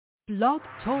Blog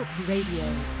Talk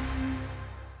Radio.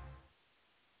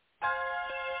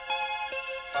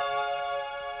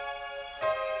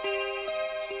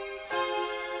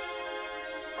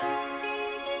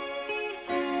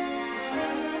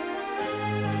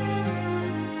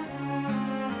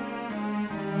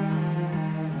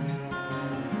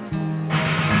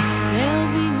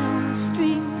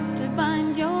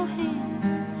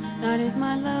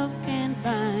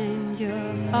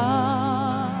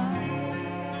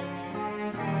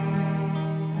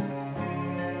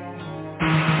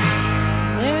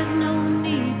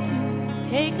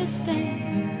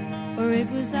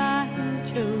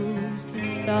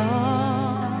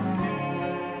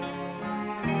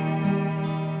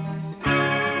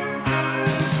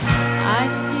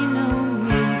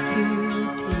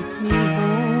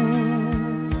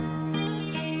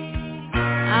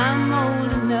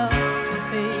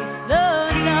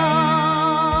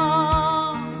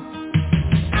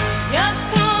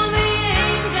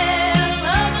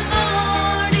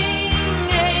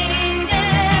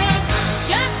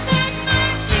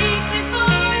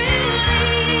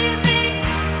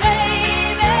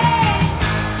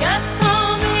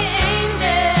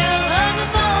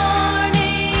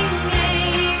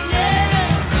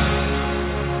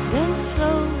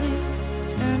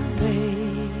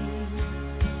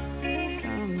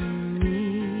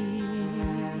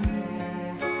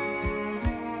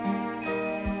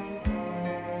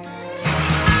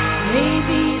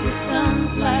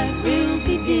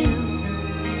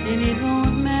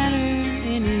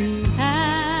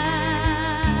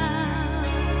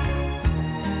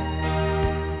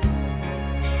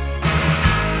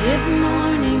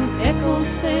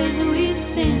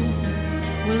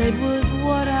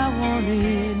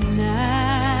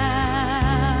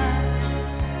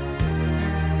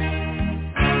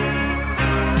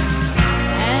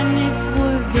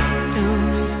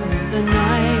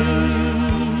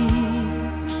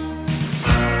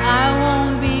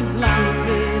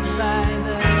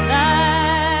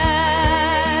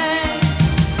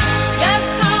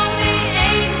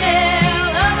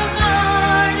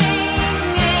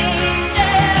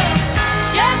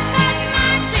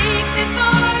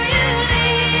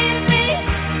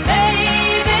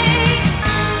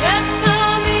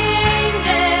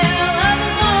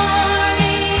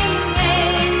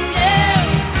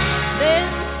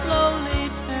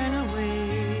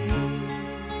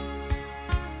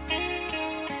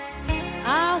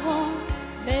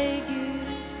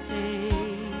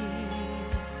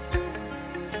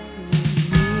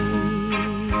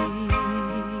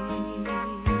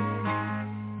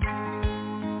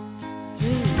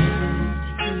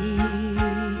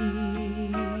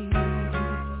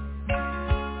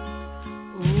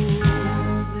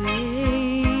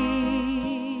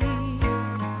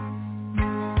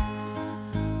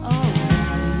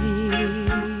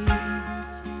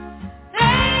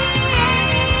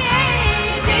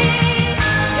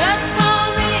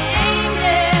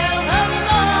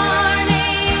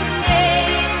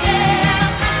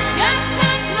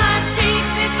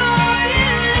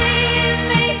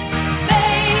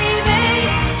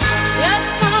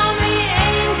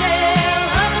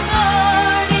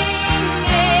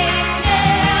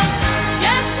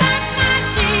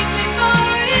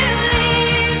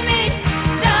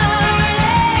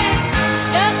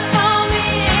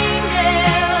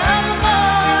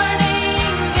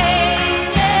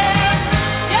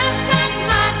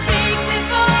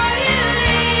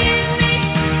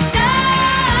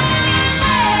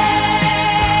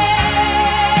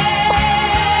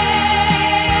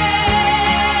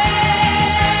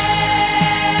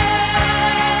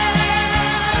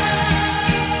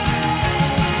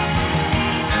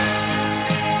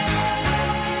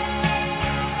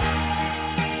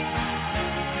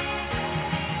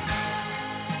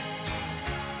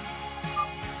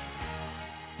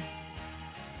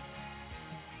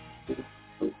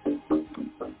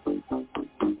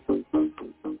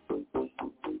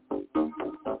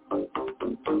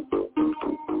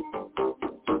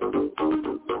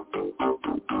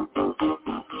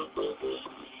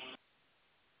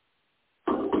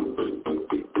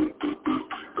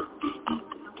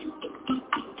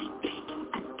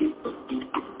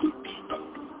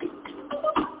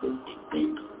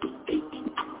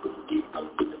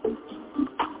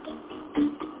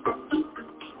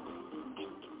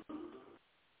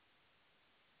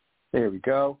 There we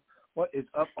go. What is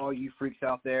up, all you freaks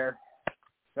out there?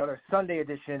 Another Sunday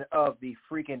edition of the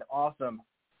freaking awesome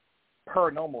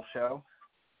paranormal show.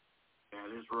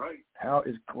 That is right.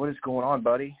 What is going on,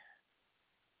 buddy?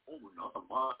 Oh, not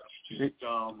much. Just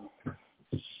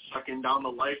sucking down the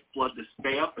lifeblood to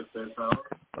stay up at this hour.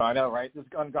 I know, right? This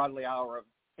ungodly hour of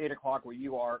 8 o'clock where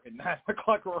you are and 9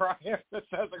 o'clock where I am. This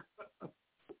has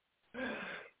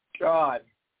God.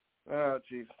 Oh,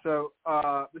 jeez. So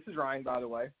this is Ryan, by the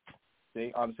way.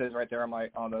 See, it says right there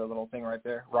on the little thing right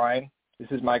there. Ryan,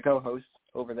 this is my co-host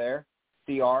over there,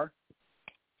 CR.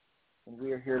 And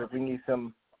we are here to bring you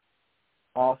some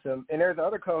awesome. And there's the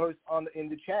other co-host in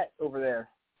the chat over there.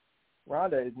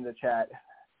 Rhonda is in the chat.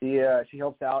 She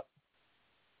helps out.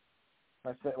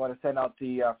 I want to send out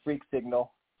the freak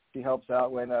signal. She helps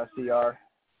out when CR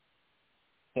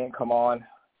can't come on.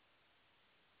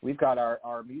 We've got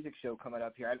our music show coming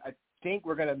up here. I think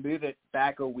we're going to move it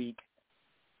back a week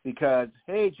because,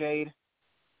 hey, Jade,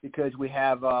 because we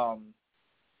have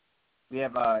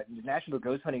National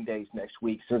Ghost Hunting Days next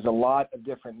week. So there's a lot of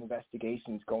different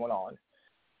investigations going on.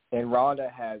 And Rhonda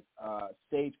has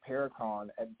Sage Paracon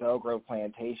at Belgrove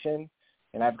Plantation,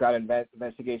 and I've got an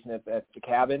investigation at the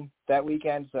cabin that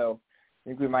weekend. So I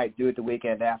think we might do it the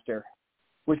weekend after,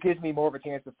 which gives me more of a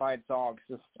chance to find songs.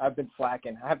 I've been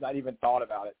slacking. I have not even thought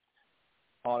about it,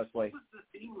 honestly. What's the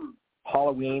theme?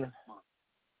 Halloween.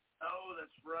 Oh,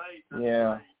 that's right.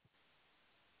 Yeah. Right.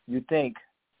 You'd think.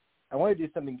 I want to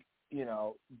do something,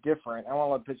 different. I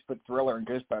want to put Thriller and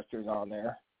Ghostbusters on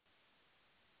there.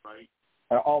 Right.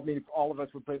 All of us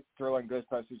would put Thriller and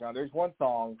Ghostbusters on. There's one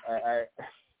song.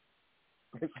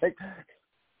 It's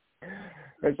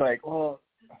like, well.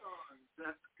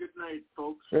 That's good night,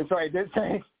 folks. That's right. This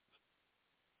thing.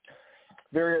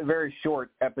 Very, very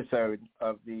short episode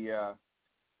of the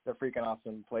Freakin'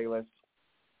 Awesome playlist.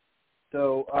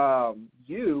 So,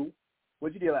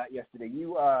 what'd you do that yesterday?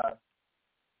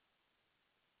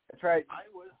 That's right. I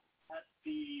was at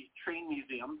the train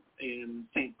museum in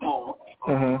St. Paul.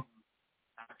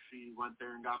 Actually went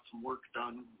there and got some work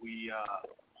done. We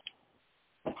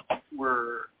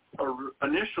were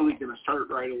initially going to start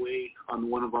right away on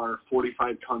one of our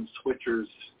 45-ton switchers.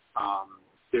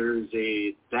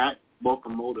 That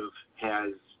locomotive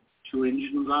has 2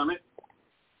 engines on it.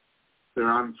 They're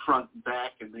on front and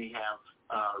back, and they have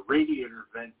radiator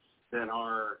vents that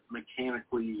are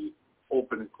mechanically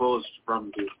open and closed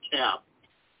from the cab,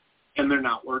 and they're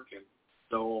not working.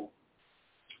 So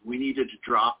we needed to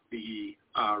drop the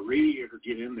radiator,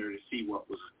 get in there to see what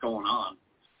was going on.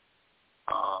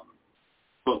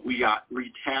 But we got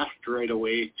retasked right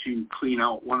away to clean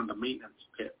out one of the maintenance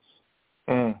pits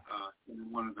in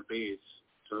one of the bays.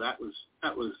 So that was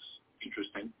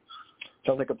interesting.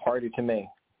 Sounds like a party to me.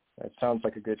 That sounds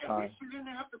like a good time. At least we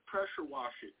didn't have to pressure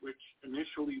wash it, which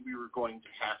initially we were going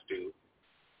to have to.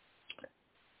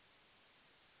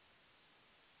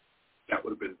 That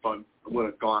would have been fun. I would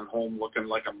have gone home looking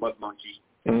like a mud monkey.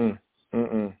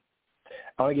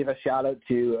 I want to give a shout-out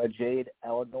to Jade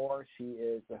Eleanor. She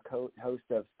is the host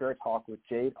of Spirit Talk with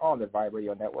Jade on the Vibe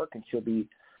Radio Network, and she'll be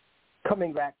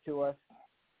coming back to us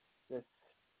this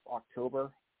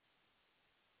October.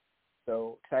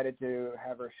 So excited to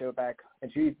have her show back.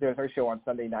 And she does her show on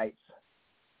Sunday nights.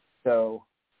 So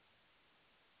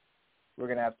we're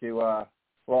going to have to,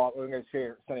 we're going to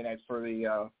share Sunday nights for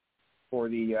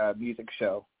the music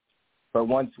show. But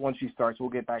once she starts, we'll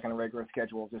get back on a regular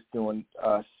schedule, just doing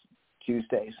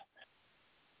Tuesdays.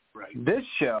 Right. This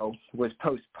show was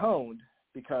postponed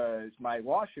because my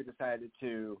washer decided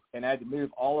and I had to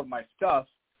move all of my stuff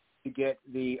to get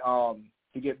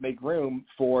make room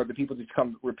for the people to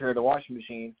come repair the washing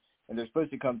machine, and they're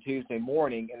supposed to come Tuesday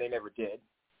morning, and they never did.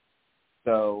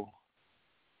 So,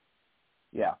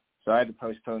 yeah. So I had to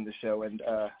postpone the show, and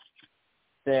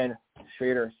Cyn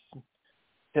Shrader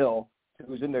Hill,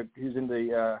 who's in the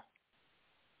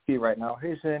queue right now.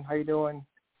 Hey, Cyn, how you doing?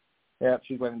 Yeah,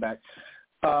 she's waving back.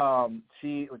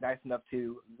 She was nice enough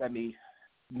to let me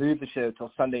move the show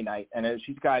till Sunday night, and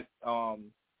she's got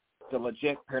the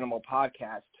Legit Paranormal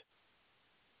Podcast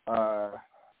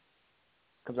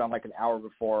comes on like an hour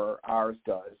before ours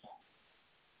does.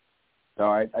 So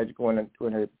I just want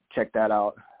to check that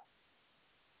out.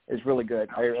 It's really good.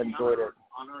 I enjoyed it.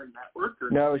 On our network? Or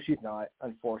no, she's not,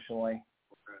 unfortunately.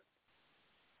 Okay.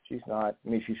 She's not. I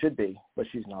mean, she should be, but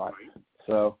she's not. Right.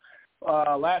 So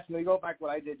let me go back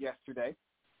what I did yesterday.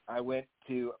 I went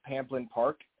to Pamplin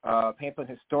Park, Pamplin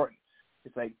Historic.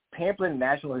 It's like Pamplin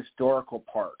National Historical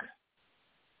Park.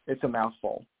 It's a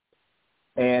mouthful.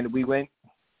 And we went,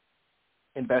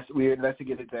 we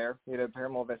investigated there. We had a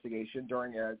paranormal investigation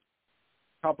during a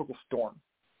tropical storm.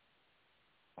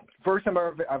 First time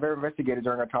I've ever investigated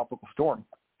during a tropical storm.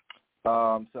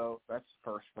 So that's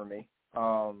first for me.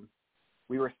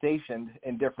 We were stationed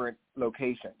in different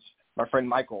locations. My friend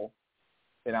Michael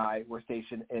and I were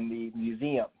stationed in the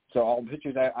museum. So all the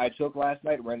pictures I took last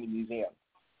night were in the museum.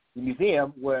 The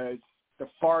museum was the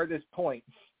farthest point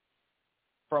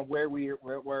from where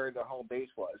the home base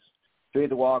was. So we had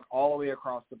to walk all the way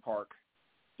across the park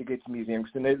to get to the museum.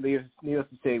 So needless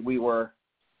to say, we were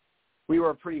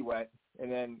pretty wet,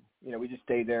 and then we just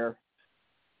stayed there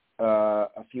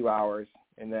a few hours,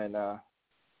 and then I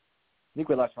think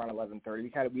we left around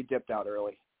 11:30. We dipped out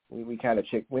early. We kind of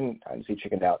I didn't say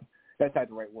chickened out. That's not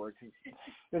the right word.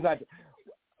 It's not.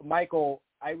 Michael,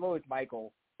 I rode with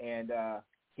Michael, and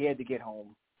he had to get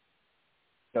home.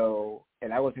 So,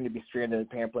 and I wasn't going to be stranded in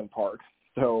Pamplin Park.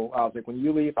 So I was like, when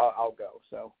you leave, I'll go.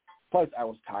 So, plus I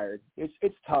was tired.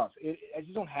 It's tough. I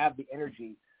just don't have the energy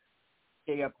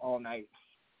to stay up all night.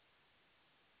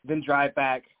 Then drive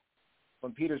back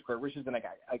from Petersburg, which is in like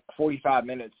 45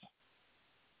 minutes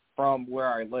from where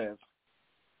I live,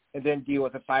 and then deal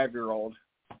with a 5-year-old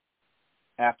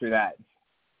after that.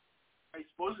 I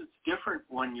suppose it's different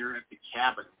when you're at the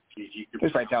cabin.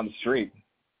 It's right down the street.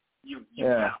 You got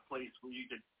a place where you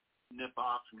could nip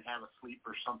off and have a sleep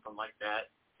or something like that.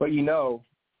 But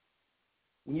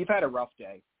when you've had a rough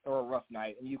day or a rough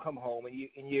night, and you come home and you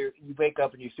wake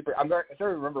up and you're super. I'm starting to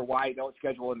remember why I don't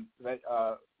schedule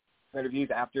interviews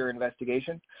after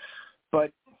investigation,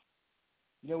 but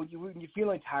when you're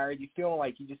feeling tired, you feel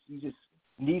like you just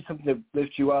need something to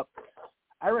lift you up.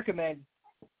 I recommend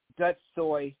Dutch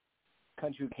soy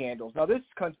country candles. Now this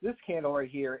candle right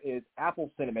here is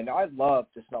apple cinnamon. Now I love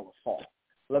the smell of fall.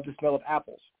 I love the smell of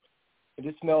apples. It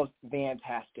just smells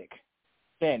fantastic.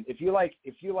 Then if you like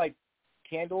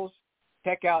candles,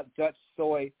 check out Dutch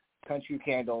soy country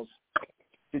candles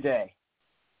today.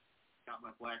 Got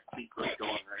my black secret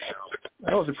going right now.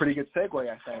 That was a pretty good segue,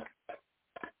 I think.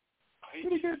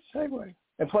 Pretty good segue.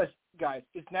 And plus, guys,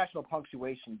 it's National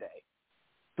Punctuation Day.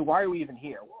 So why are we even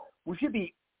here? We should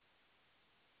be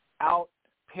out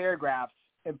paragraphs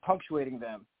and punctuating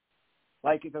them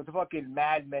like the fucking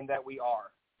madmen that we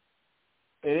are.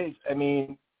 It is. I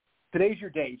mean, today's your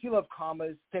day. If you love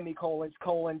commas, semicolons,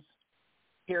 colons,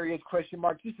 periods, question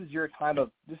marks, this is your time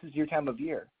of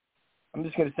year. I'm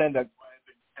just gonna send a.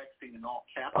 Texting in all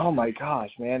caps. Oh my gosh,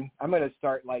 man! I'm gonna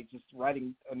start just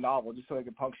writing a novel just so I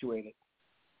can punctuate it.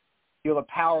 Feel the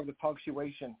power of the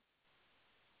punctuation.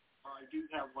 Well, I do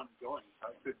have one going. So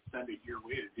I could send it your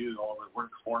way to do all the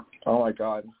work for me. Oh my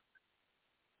god,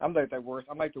 I'm like the worst.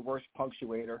 I'm like the worst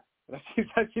punctuator.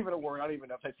 That's even a word. I don't even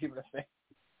know if that's even a thing.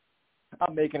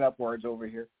 I'm making up words over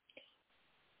here.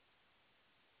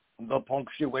 The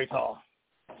punctuator.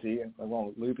 See, I'm going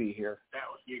with Loopy here. That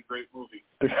would be a great movie.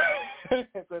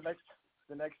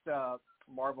 the next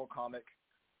Marvel comic.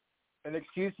 An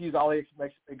excuse to use all the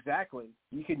exactly.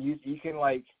 You can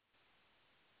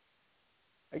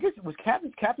I guess was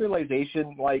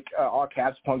capitalization all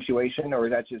caps punctuation, or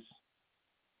is that just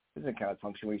isn't kind of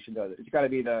punctuation, does it? It's got to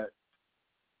be the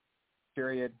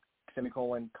period,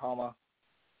 semicolon, comma.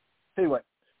 Tell you what,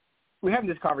 we're having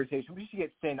this conversation. We should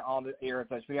get Cyn on the air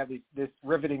with us. We have this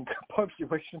riveting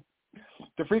punctuation,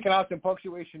 the Freakin' Awesome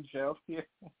Punctuation Show here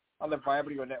on the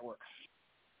Vibradio Network.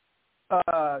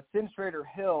 Cyn Shrader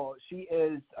Hill, she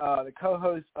is the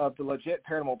co-host of the Legit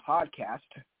Paranormal Podcast,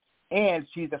 and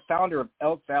she's the founder of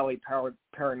Elk Valley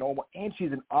Paranormal, and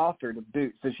she's an author to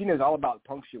boot. So she knows all about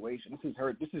punctuation.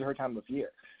 This is her time of year.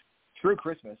 Screw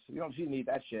Christmas. She need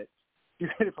that shit. She's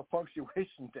ready for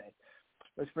Punctuation Day.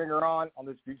 Let's bring her on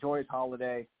this joyous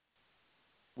holiday.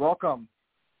 Welcome.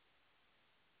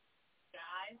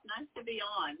 Guys, nice to be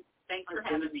on. Thanks for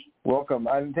having me. Welcome.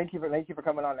 And thank you for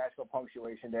coming on National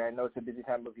Punctuation Day. I know it's a busy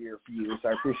time of year for you, so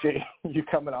I appreciate you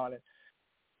coming on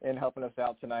and helping us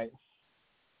out tonight.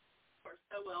 You're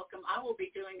so welcome. I will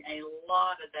be doing a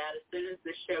lot of that as soon as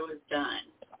this show is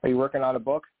done. Are you working on a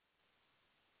book?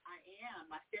 I am.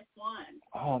 My 5th one.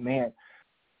 Oh man.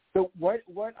 So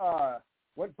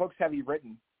what books have you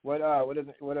written? What are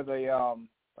they? Are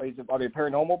they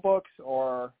paranormal books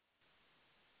or?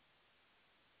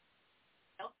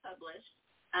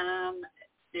 Self-published.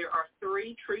 There are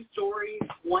 3 true stories,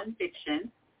 1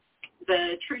 fiction.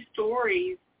 The true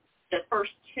stories, the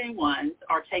first 2 ones,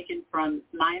 are taken from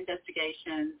my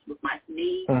investigations with my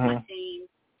team,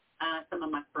 some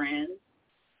of my friends,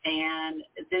 and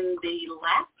then the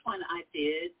last one I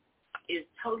did is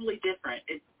totally different.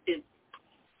 It's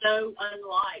so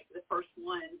unlike the first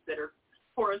ones that are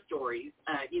horror stories,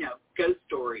 ghost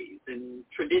stories and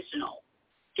traditional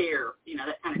scare,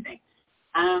 that kind of thing.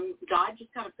 God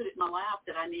just kind of put it in my lap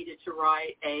that I needed to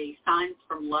write a Signs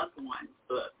from Loved Ones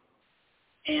book.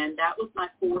 And that was my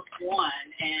 4th one.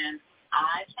 And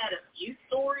I've had a few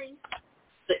stories,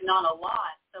 but not a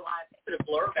lot. So I put a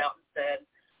blurb out and said,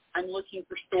 I'm looking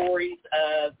for stories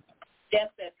of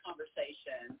deathbed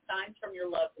conversations, signs from your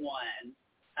loved one,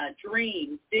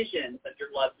 dreams, visions of your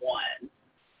loved ones,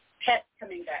 pets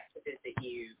coming back to visit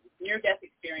you, near-death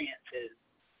experiences,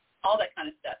 all that kind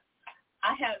of stuff.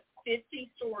 I have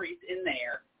 50 stories in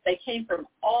there. They came from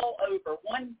all over.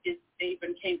 One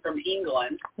even came from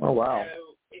England. Oh, wow.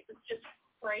 So it was just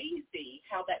crazy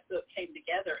how that book came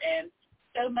together, and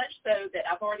so much so that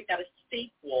I've already got a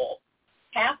sequel,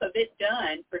 half of it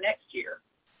done for next year.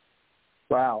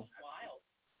 Wow. Wild.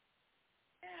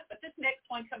 Yeah, but this next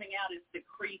one coming out is the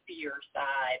creepier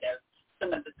side of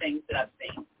some of the things that I've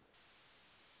seen.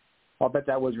 I'll bet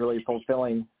that was really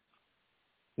fulfilling,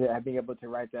 yeah, being able to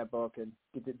write that book and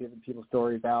get the different people's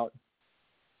stories out.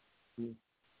 I'm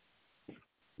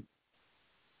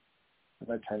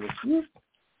going to turn this.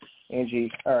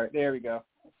 Angie. All right, there we go.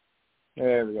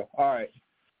 There we go. All right.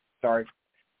 Sorry.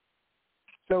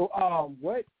 So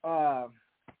what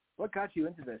got you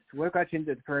into this? What got you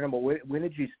into the paranormal? When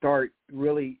did you start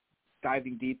really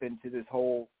diving deep into this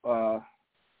whole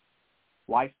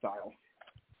lifestyle?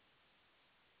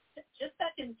 Just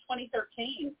back in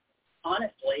 2013,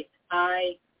 honestly.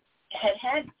 I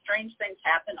had strange things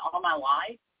happen all my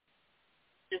life.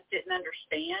 Just didn't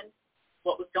understand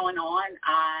what was going on.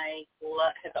 I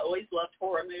have always loved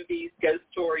horror movies, ghost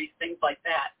stories, things like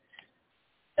that.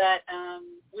 But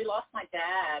we lost my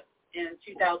dad in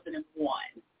 2001,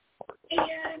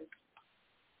 and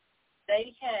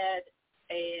they had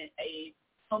a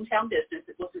hometown business.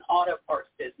 It was an auto parts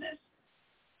business,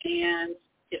 and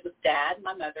it was Dad and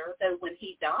my mother. So when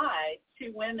he died,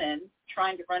 two women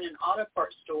trying to run an auto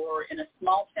parts store in a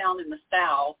small town in the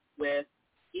South with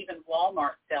even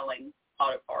Walmart selling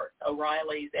auto parts,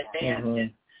 O'Reilly's, Advanced,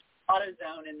 and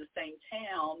AutoZone in the same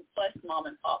town, plus mom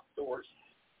and pop stores.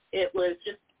 It was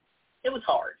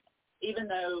hard. Even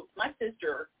though my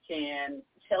sister can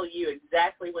tell you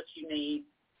exactly what you need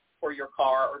for your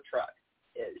car or truck.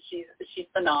 She's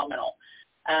phenomenal.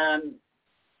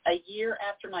 A year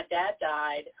after my dad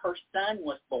died, her son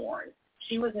was born.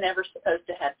 She was never supposed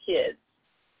to have kids.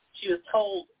 She was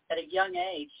told at a young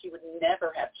age she would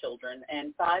never have children,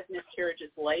 and 5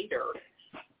 miscarriages later,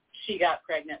 she got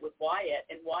pregnant with Wyatt,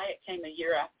 and Wyatt came a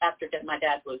year after my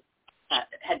dad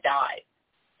had died.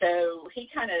 So he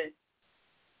kind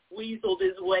of weaseled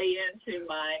his way into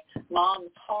my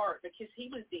mom's heart because he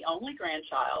was the only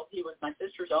grandchild. He was my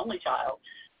sister's only child.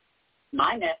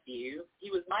 My nephew,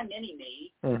 he was my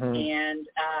mini-me, and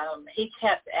he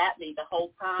kept at me the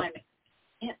whole time.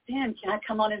 Aunt Cyn, can I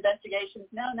come on investigations?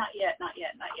 No, not yet.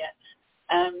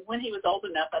 When he was old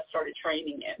enough, I started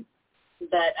training him.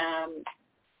 But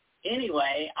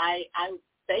anyway, I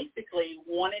basically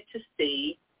wanted to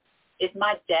see if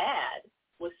my dad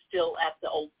was still at the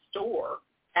old store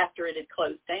after it had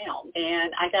closed down.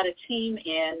 And I got a team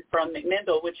in from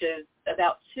McMinnville, which is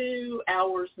about 2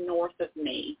 hours north of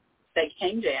me. They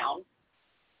came down,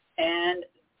 and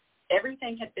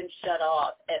everything had been shut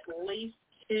off at least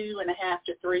 2.5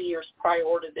 to 3 years prior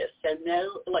to this. So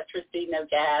no electricity, no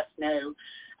gas, no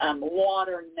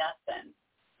water, nothing.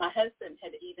 My husband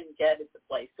had even gutted the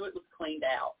place, so it was cleaned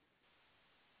out.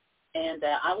 And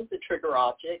I was the trigger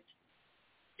object,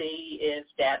 see if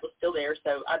Dad was still there.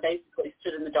 So I basically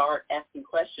stood in the dark asking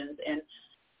questions, and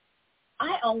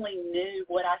I only knew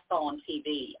what I saw on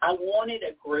TV. I wanted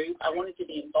a group. I wanted to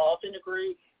be involved in a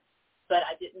group, but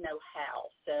I didn't know how.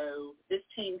 So this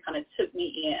team kind of took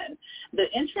me in.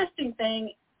 The interesting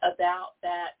thing about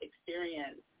that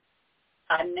experience,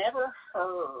 I never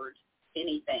heard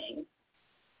anything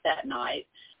that night,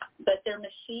 but their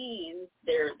machines,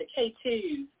 the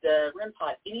K2s, the REM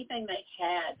pods, anything they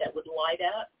had that would light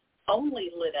up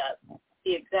only lit up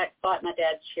the exact spot my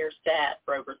dad's chair sat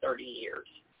for over 30 years.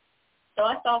 So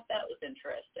I thought that was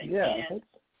interesting. Yeah. And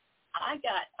I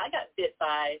got bit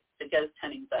by the ghost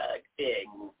hunting bug big,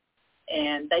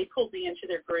 and they pulled me into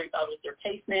their group. I was their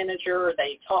case manager.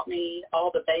 They taught me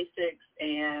all the basics,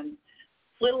 and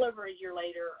a little over a year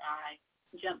later, I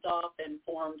jumped off and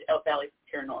formed Elk Valley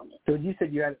Paranormal. So you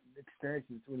said you had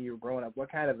experiences when you were growing up. What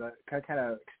kind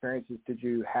of experiences did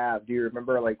you have? Do you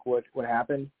remember what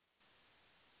happened?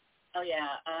 Oh yeah.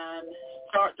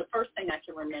 The first thing I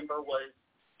can remember was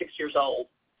 6 years old.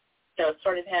 So I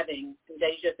started having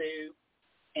deja vu,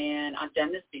 and I've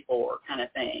done this before kind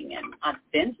of thing, and I've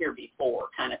been here before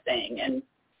kind of thing, and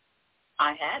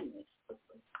I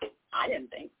didn't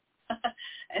think.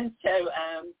 And so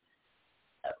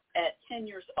at 10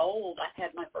 years old, I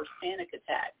had my first panic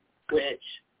attack, which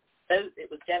it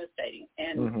was devastating,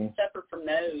 and suffered from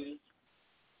those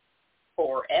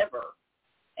forever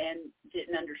and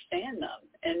didn't understand them.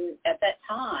 And at that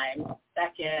time,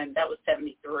 that was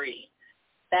 73,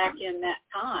 back in that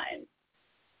time,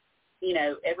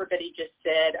 every everybody just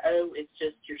said, oh, it's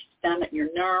just your stomach, your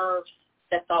nerves,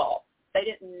 that's all. They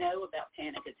didn't know about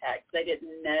panic attacks. They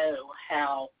didn't know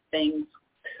how things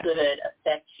could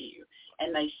affect you.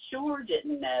 And they sure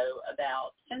didn't know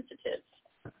about sensitives,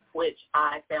 which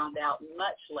I found out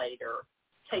much later,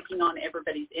 taking on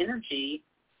everybody's energy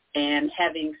and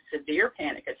having severe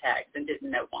panic attacks and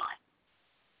didn't know why.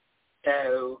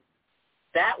 So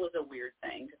that was a weird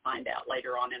thing to find out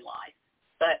later on in life.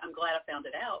 But I'm glad I found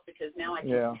it out because now I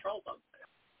can control them.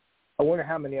 I wonder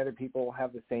how many other people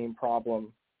have the same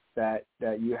problem that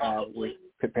you have with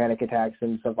panic attacks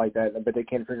and stuff like that, but they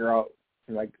can't figure out,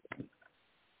 like,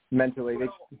 mentally. Well,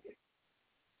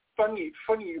 funny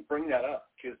you bring that up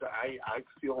because I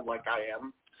feel like I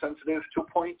am sensitive to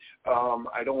a point.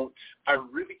 I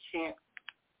really can't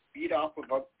beat off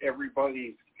of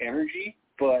everybody's energy,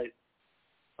 but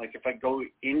like if I go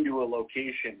into a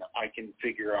location, I can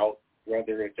figure out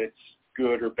whether if it's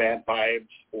good or bad vibes,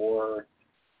 or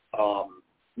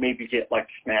maybe get like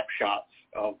snapshots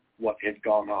of what had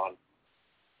gone on.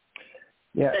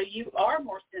 Yeah. So you are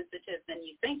more sensitive than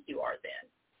you think you are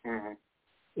then. Mm-hmm.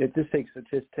 It just takes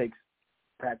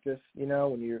practice, you know,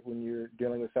 when you're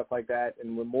dealing with stuff like that,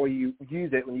 and the more you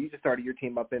use it, when you just started your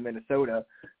team up in Minnesota,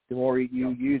 the more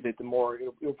you use it, the more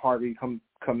it'll probably come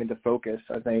into focus,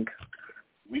 I think.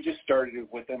 We just started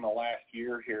it within the last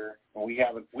year here, and we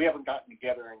haven't gotten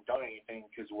together and done anything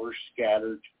because we're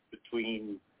scattered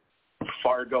between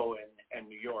Fargo and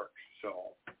New York.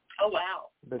 So. Oh wow.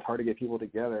 It's hard to get people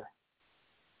together.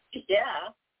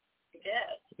 Yeah.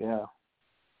 Yes. Yeah.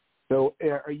 So,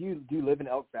 do you live in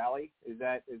Elk Valley? Is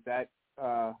that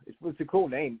it's a cool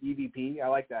name, EVP. I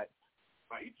like that.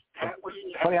 Right.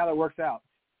 Funny how that works out.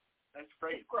 That's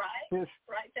great. Right.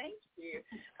 Right. Thank you.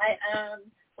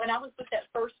 When I was with that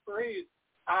first group,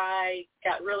 I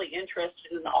got really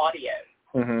interested in the audio,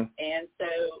 and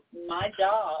so my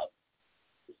job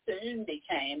soon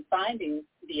became finding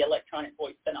the electronic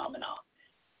voice phenomenon.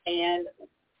 And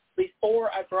before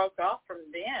I broke off from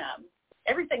them,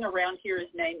 everything around here is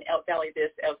named Elk Valley this,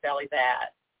 Elk Valley that.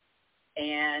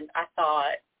 And I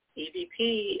thought,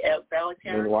 EVP, Elk Valley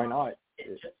Paranormal. I mean, why not?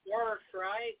 It just works,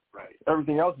 right? Right.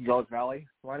 Everything else is Elk Valley.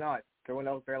 Why not? Go in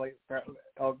Elk Valley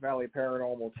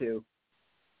Paranormal too.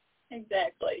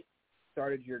 Exactly.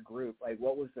 Started your group. Like,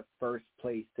 what was the first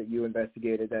place that you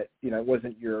investigated that, you know,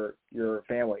 wasn't your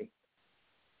family?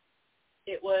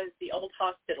 It was the old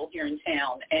hospital here in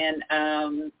town.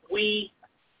 And we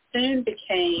soon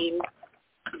became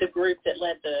the group that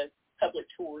led the public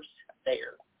tours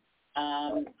there.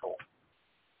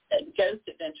 Ghost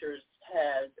Adventures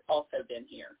has also been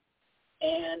here.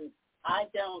 And I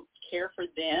don't care for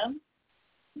them,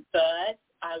 but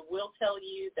I will tell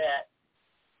you that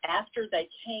after they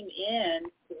came in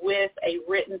with a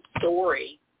written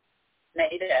story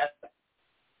made up,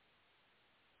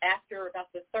 after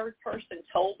about the third person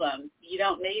told them, you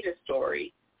don't need a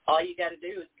story. All you got to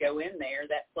do is go in there.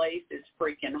 That place is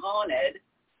freaking haunted.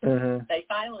 Mm-hmm. They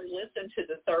finally listened to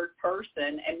the third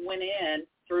person and went in,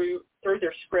 threw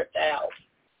their script out,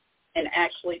 and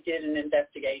actually did an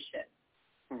investigation.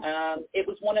 It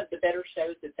was one of the better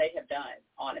shows that they have done,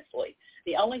 honestly.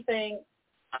 The only thing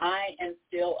I am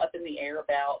still up in the air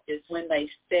about is when they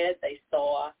said they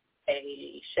saw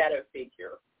a shadow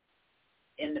figure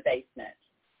in the basement.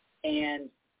 And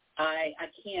I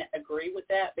can't agree with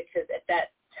that because at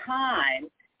that time,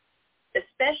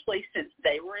 especially since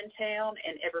they were in town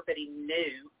and everybody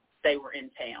knew they were in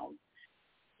town,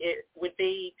 it would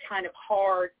be kind of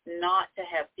hard not to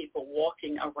have people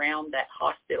walking around that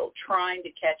hospital trying to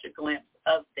catch a glimpse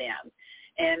of them.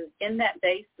 And in that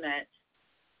basement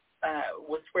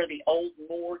was where the old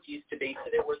morgue used to be.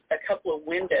 So there was a couple of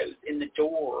windows in the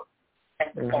door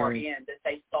at the far end that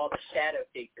they saw the shadow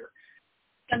figure.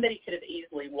 Somebody could have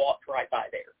easily walked right by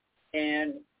there.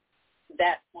 And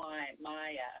that's why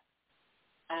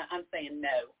I'm saying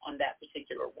no on that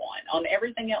particular one. On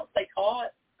everything else they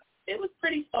caught, it was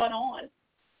pretty spot on.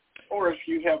 Or if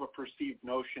you have a perceived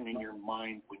notion in your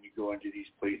mind when you go into these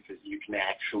places, you can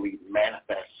actually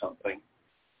manifest something.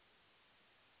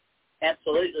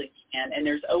 Absolutely can. And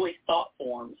there's always thought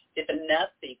forms if enough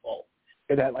people.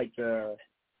 Is that like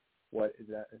what is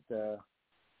that? The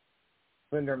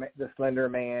Slender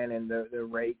Man and the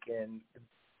Rake and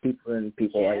people like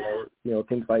that, you know,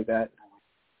 things like that.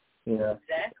 You know.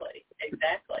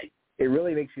 Exactly. It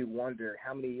really makes you wonder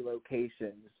how many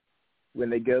locations, when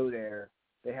they go there,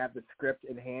 they have the script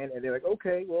in hand and they're like,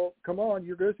 okay, well, come on,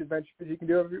 your Ghost Adventures, you can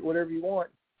do whatever you want,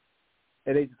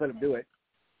 and they just let them do it,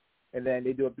 and then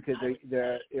they do it because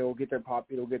it'll get their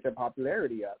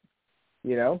popularity up,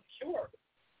 you know. Sure.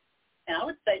 And I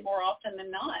would say more often than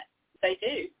not, they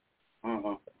do.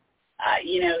 Mm-hmm.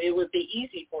 it would be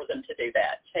easy for them to do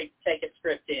that. Take a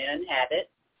script in, have it,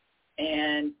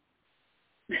 and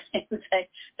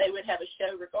they would have a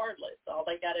show regardless. All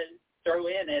they got to throw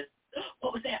in is,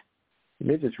 what was that?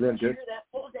 You just ruined Did you hear that?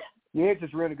 What was that? Yeah, it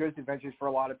just ruined Ghost Adventures for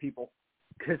a lot of people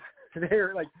because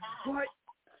they're like, what?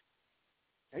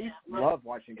 I used to love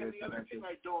watching Ghost Adventures.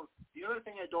 The other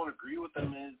thing I don't agree with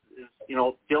them is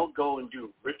they'll go and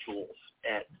do rituals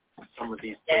at some of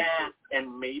these places,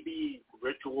 and maybe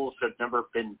rituals have never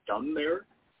been done there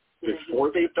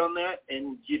before they've done that,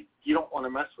 and you don't want to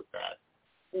mess with that.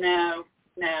 No.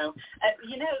 The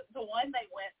one they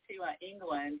went to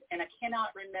England, and I cannot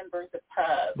remember the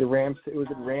pub. The Rams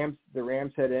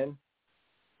Head Inn?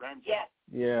 Yes.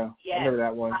 Yeah, yes. I remember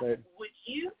that one. But...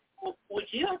 Would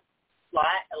you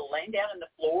laying down on the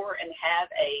floor and have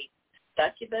a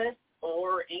succubus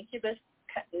or incubus?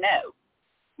 No.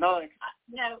 No.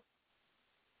 No.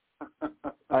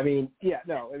 I mean,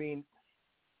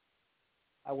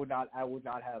 I would not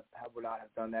have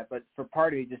done that. But for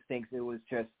part of me, just thinks it was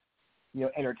just,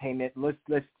 entertainment. Let's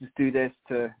just do this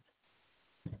to,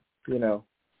 we'll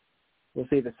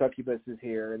say the succubus is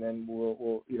here, and then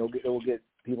we'll get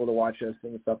people to watch us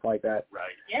and stuff like that.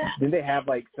 Right. Yeah. Didn't they have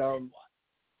some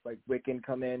Wiccan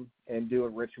come in and do a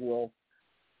ritual?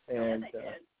 And they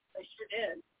did. They sure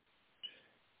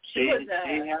did. Zach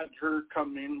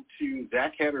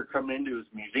had her come into his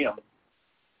museum.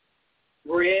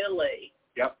 Really?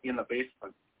 Yep, in the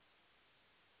basement.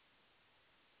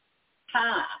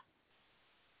 Huh.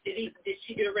 Did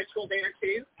she do a ritual there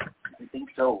too? I think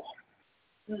so.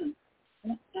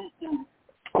 Of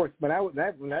course, when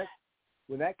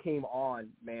that came on,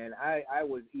 man, I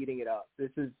was eating it up.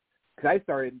 This is because I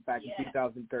started back in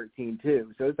 2013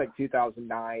 too, so it's like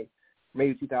 2009,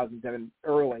 maybe 2007,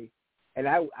 early. And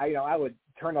I would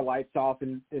turn the lights off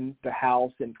in the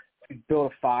house and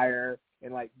build a fire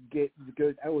and I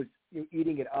was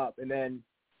eating it up. And then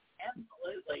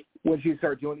absolutely, once you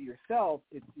start doing it yourself,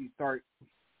 you start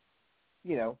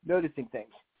noticing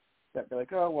things that they're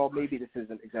like, oh well, maybe this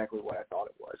isn't exactly what I thought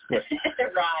it was. But,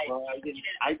 right. Well,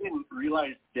 I didn't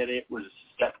realize that it was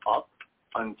set up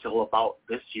until about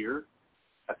this year.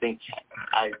 I think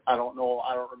I don't know.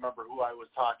 I don't remember who I was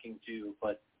talking to,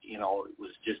 but it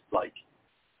was just like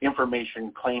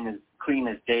information clean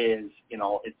as day. As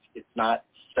it's not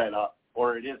set up,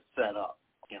 or it is set up.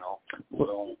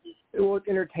 Well, it's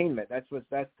entertainment. That's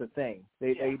the thing.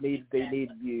 They need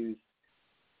views.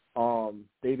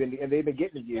 They've been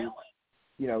getting views.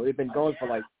 They've been going for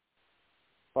like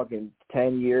fucking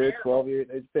 10 years, 12 years.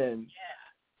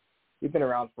 We've been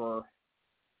around for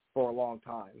a long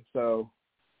time. So,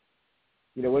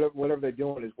 whatever they're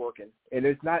doing is working. And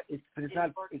it's not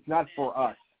for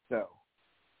us, though.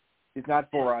 It's not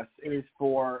for us. It is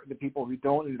for the people who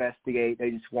don't investigate.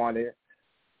 They just want to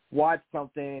watch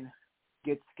something,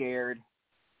 get scared,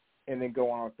 and then go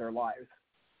on with their lives.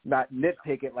 Not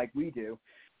nitpick it like we do.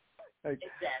 Like,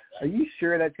 exactly. Are you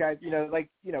sure that guy, like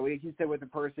you said with the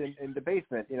person in the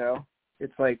basement,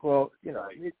 it's like, well,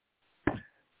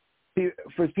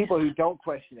 for people who don't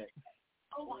question it.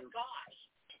 Oh my gosh.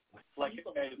 Like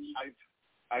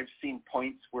I've seen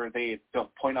points where they'll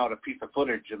point out a piece of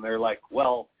footage and they're like,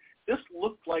 well, this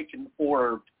looked like an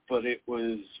orb, but it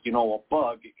was, a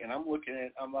bug. And I'm looking at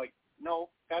it, I'm like, no,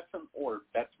 that's an orb.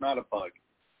 That's not a bug.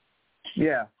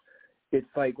 Yeah. It's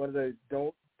like one of those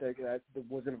the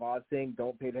Wizard of Oz thing,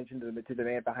 don't pay attention to the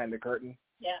man behind the curtain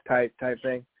type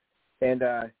thing. And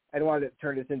I don't want to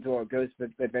turn this into a Ghost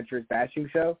Adventures bashing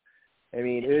show. I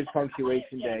mean, it is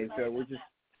punctuation day, so we're just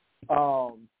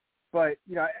but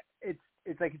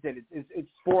it's like I said, it's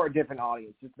for a different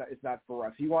audience. It's not for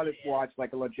us. If you want to watch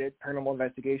like a legit paranormal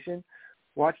investigation,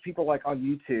 watch people like on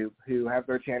YouTube who have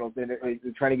their channels and they're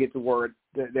trying to get the word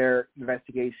their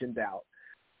investigations out.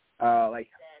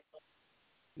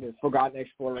 Forgotten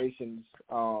Explorations,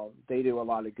 they do a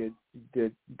lot of good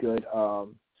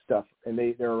stuff, and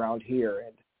they're around here,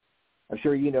 and I'm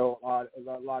sure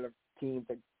a lot of teams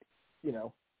that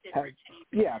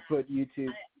put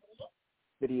YouTube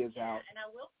videos out. And I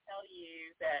will tell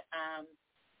you that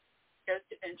Ghost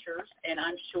Adventures, and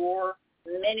I'm sure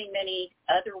many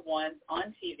other ones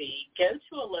on TV, go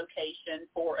to a location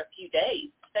for a few days.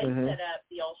 They set up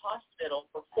the old hospital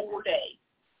for 4 days.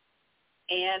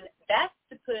 And that's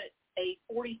to put a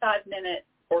 45-minute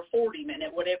or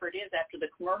 40-minute, whatever it is after the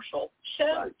commercial,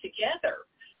 show together.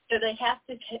 So they have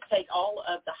to take all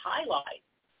of the highlights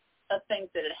of things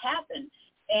that had happened.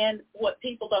 And what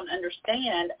people don't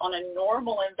understand, on a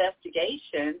normal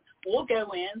investigation, we'll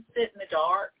go in, sit in the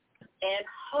dark, and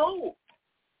hope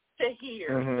to hear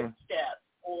footsteps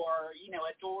or,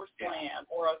 a door slam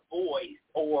or a voice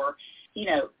or,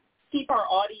 keep our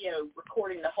audio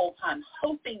recording the whole time,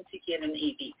 hoping to get an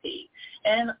EVP.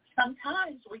 And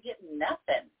sometimes we get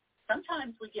nothing.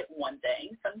 Sometimes we get one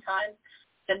thing. Sometimes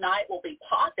the night will be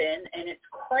popping, and it's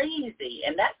crazy.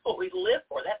 And that's what we live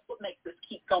for. That's what makes us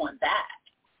keep going back.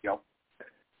 Yep.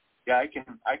 Yeah,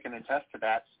 I can attest to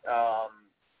that.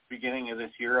 Beginning of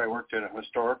this year, I worked at a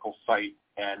historical site,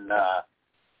 and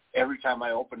every time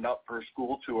I opened up for a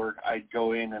school tour, I'd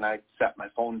go in and I'd set my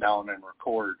phone down and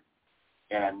record.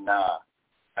 And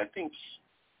I think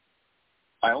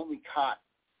I only caught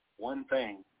one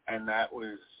thing, and that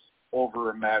was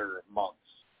over a matter of months.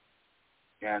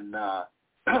 And I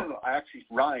actually,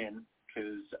 Ryan,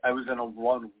 because I was in a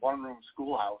one-room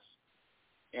schoolhouse,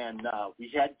 and we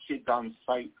had kids on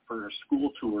site for a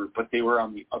school tour, but they were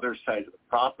on the other side of the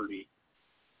property.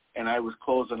 And I was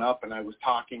closing up, and I was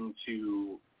talking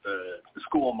to the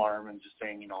school marm and just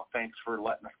saying, thanks for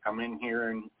letting us come in here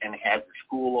and have your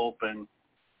school open.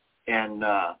 And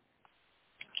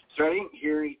so I didn't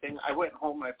hear anything. I went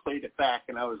home, I played it back,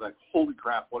 and I was like, holy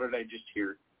crap, what did I just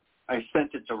hear? I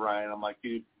sent it to Ryan. I'm like,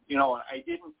 dude, I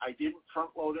didn't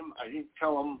front load him. I didn't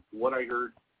tell him what I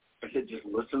heard. I said, just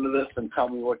listen to this and tell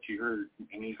me what you heard.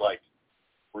 And he's like,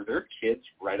 were there kids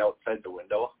right outside the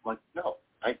window? I'm like, no,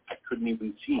 I couldn't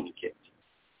even see any kids.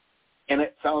 And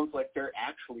it sounds like they're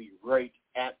actually right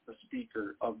at the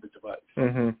speaker of the device.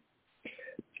 Mm-hmm.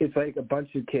 It's like a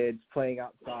bunch of kids playing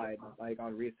outside, like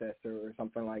on recess or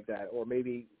something like that, or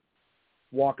maybe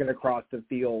walking across the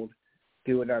field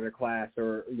to another class,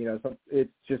 or it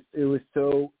was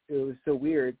so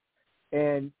weird.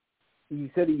 And you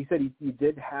said you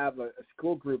did have a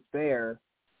school group there,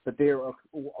 but they were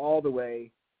all the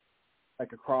way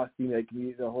like across the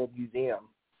whole museum,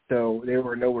 so they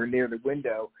were nowhere near the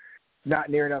window,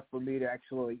 not near enough for me to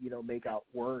actually make out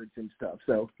words and stuff.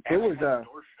 So it was door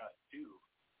shut too.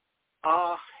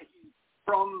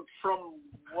 From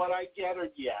what I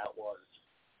gathered, yeah, it was.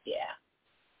 Yeah.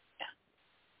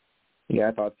 Yeah,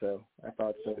 I thought so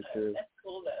too. That's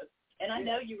cool though. And I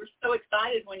know you were so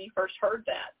excited when you first heard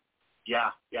that.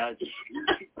 Yeah. It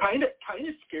kind of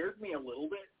scared me a little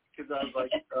bit because I was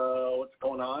like, what's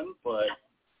going on? But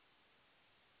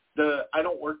I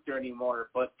don't work there anymore.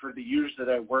 But for the years that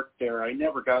I worked there, I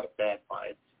never got a bad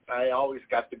vibe. I always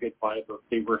got the good vibe of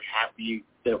they were happy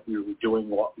that we were doing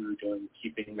what we were doing,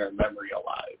 keeping their memory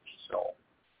alive. So.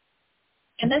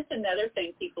 And that's another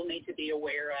thing people need to be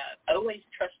aware of. Always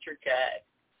trust your gut.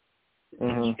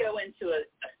 Mm-hmm. If you go into a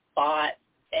spot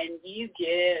and you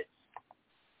get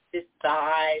this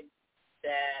vibe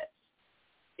that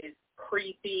is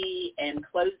creepy and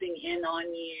closing in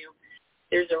on you,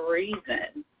 there's a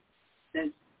reason.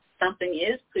 And something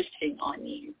is pushing on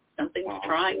you. Something's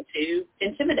trying to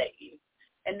intimidate you.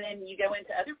 And then you go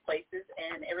into other places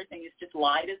and everything is just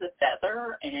light as a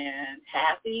feather and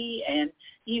happy, and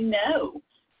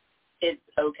it's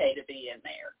okay to be in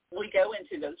there. We go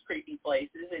into those creepy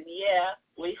places, and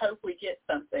we hope we get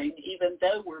something, even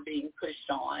though we're being pushed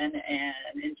on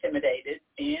and intimidated,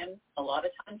 and a lot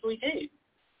of times we do.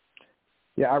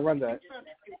 Yeah, I run that.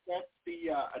 That's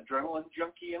the adrenaline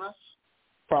junkie in us?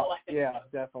 Yeah,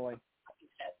 definitely.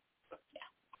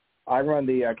 I run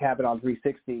the cabin on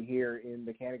 360 here in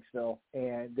Mechanicsville,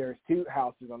 and there's two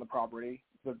houses on the property,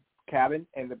 the cabin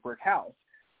and the brick house.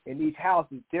 And each house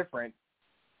is different.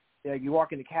 You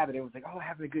walk in the cabin, it was like,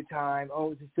 having a good time.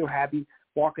 Oh, just so happy.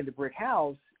 Walk in the brick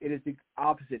house, it is the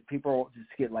opposite. People just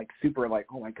get like super like,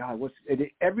 oh my God,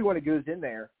 everyone that goes in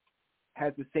there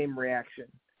has the same reaction.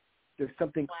 There's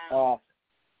something off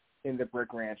in the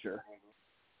brick rancher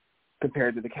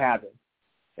compared to the cabin.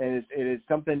 And it is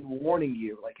something warning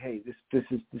you, like, hey, it's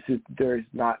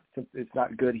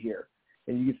not good here,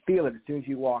 and you can feel it as soon as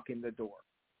you walk in the door.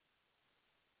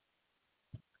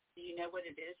 Do you know what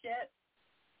it is yet?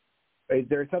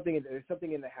 There's something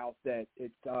in the house that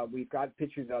we've got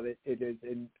pictures of it. It is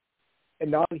a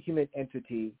non-human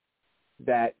entity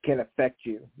that can affect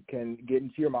you, can get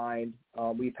into your mind.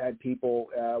 We've had people.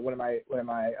 One of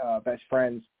my best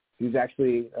friends, who's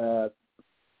actually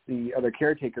the other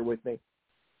caretaker with me.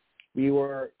 He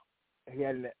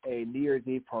had a New Year's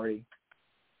Eve party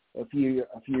a few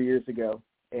years ago,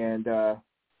 and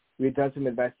we had done some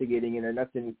investigating, and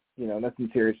nothing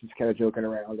serious, just kind of joking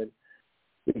around. And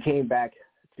we came back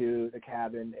to the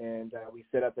cabin, and we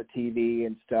set up a TV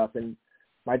and stuff. And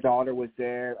my daughter was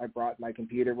there. I brought my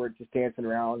computer. We're just dancing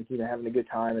around, having a good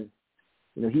time.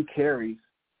 And he carries,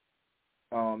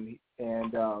 and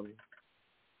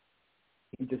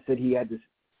he just said he had this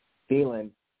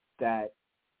feeling that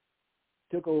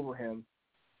took over him,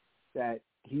 that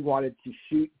he wanted to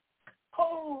shoot.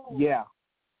 Oh. Yeah.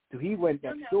 So he went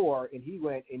next door, and he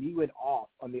went off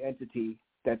on the entity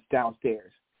that's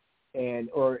downstairs. And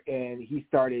he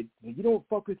started, you don't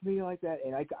fuck with me like that.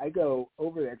 And I go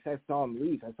over there because I saw him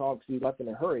leave. I saw him because he left in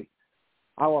a hurry.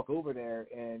 I walk over there,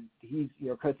 and he's,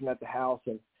 cussing at the house.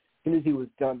 And as soon as he was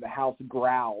done, the house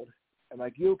growled. I'm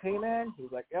like, you okay, man? He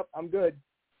was like, yep, I'm good.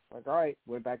 I'm like, all right.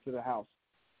 Went back to the house.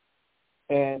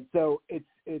 And so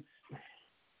it's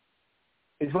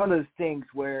one of those things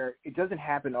where it doesn't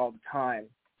happen all the time,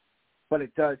 but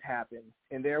it does happen.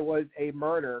 And there was a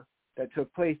murder that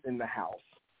took place in the house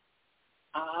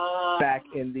back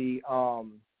in the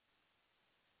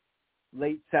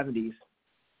late 70s.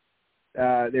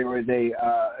 There was a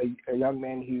young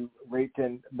man who raped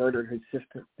and murdered his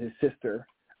sister,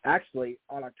 actually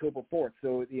on October 4th.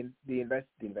 So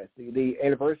the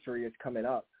anniversary is coming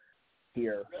up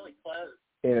here really close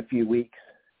in a few weeks.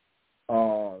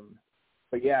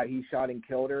 But yeah, he shot and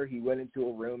killed her. He went into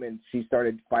a room and she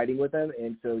started fighting with him,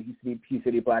 and so he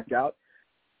said he blacked out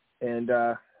and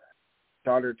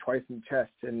shot her twice in the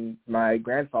chest. And my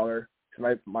grandfather,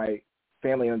 my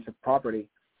family owns a property.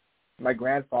 My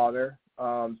grandfather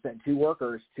sent 2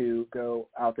 workers to go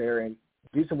out there and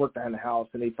do some work behind the house,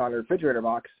 and they found a refrigerator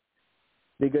box.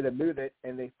 They go to move it,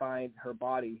 and they find her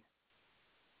body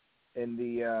in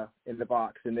the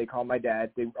box, and they call my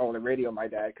dad. They on the radio my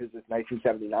dad because it's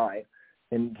 1979,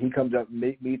 and he comes up,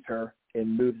 meets her,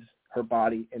 and moves her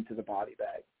body into the body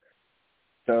bag.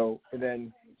 So, and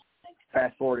then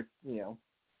fast forward,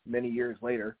 many years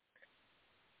later,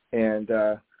 and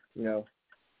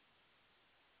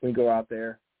we go out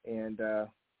there and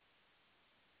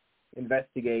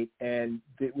investigate, and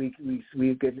we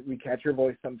catch her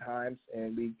voice sometimes,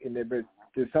 and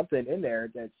there's something in there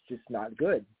that's just not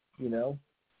good,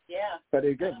 Yeah. But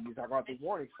again, you talk about the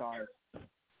warning signs.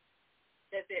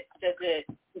 Does it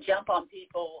jump on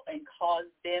people and cause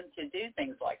them to do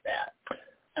things like that?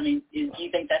 I mean, do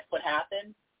you think that's what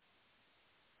happened?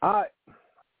 I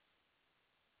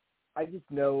just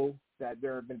know that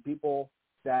there have been people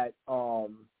that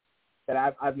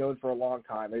that I've known for a long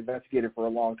time, investigated for a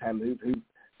long time,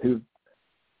 who've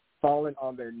fallen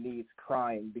on their knees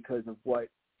crying because of what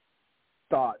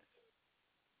thoughts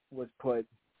was put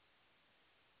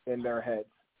in their heads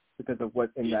because of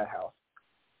what's in that house.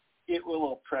 It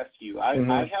will oppress you. I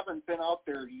haven't been out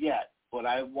there yet, but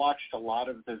I've watched a lot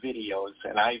of the videos,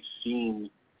 and I've seen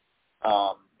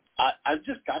I've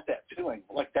just got that feeling,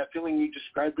 like that feeling you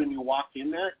described when you walked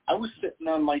in there. I was sitting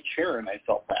on my chair, and I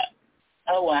felt that.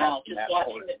 Oh, wow. Just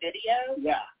watching the video?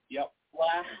 Yeah, yep.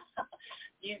 Wow.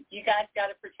 You guys got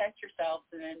to protect yourselves,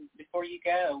 and then before you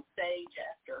go, sage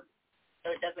after,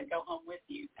 so it doesn't go home with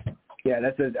you. Yeah,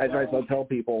 that's as I tell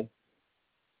people.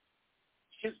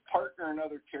 His partner,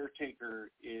 another caretaker,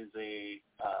 is a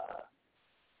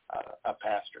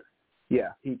pastor.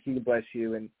 Yeah, he can bless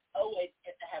you and always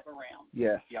get to have around.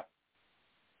 Yes. Yep.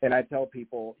 And I tell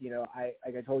people,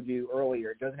 like I told you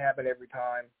earlier, it doesn't happen every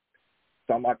time.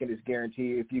 So I'm not going to just guarantee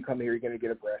you if you come here you're going to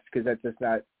get a breast, because that's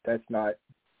not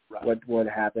right. what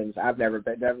happens. It's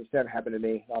never happened to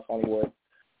me. Knock on wood.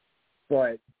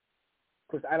 But of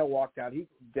course I don't walk down.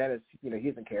 Dennis, he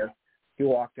doesn't care. He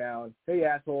walk down, hey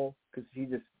asshole, because he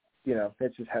just,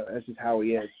 that's just how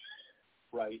he is.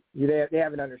 Right. They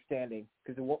have an understanding,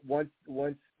 because once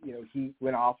he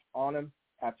went off on him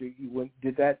after you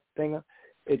did that thing,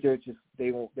 they just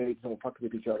don't fuck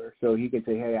with each other. So he can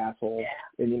say, hey asshole,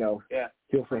 and he'll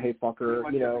say, hey fucker.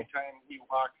 Every time he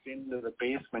walks into the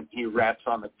basement, he raps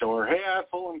on the door, hey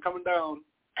asshole, I'm coming down.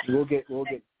 We'll get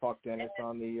fucked, Dennis,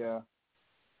 on the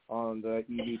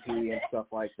EVP and stuff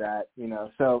like that,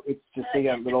 So it's just a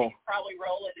little. Probably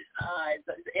rolling his eyes.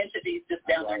 The entity's just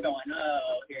down there going,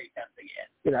 oh, here he comes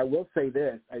again. I will say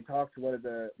this: I talked to one of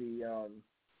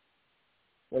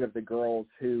the girls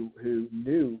who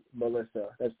knew Melissa.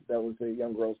 That was the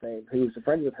young girl's name. Who was a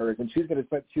friend with hers, and she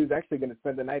was actually going to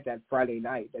spend the night that Friday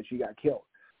night that she got killed.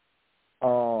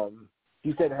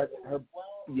 She said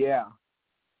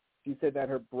She said that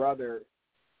her brother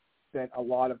spent a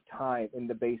lot of time in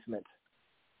the basement,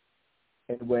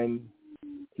 and when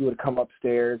he would come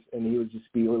upstairs and he would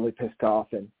just be really pissed off,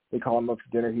 and they call him up for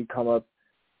dinner, he'd come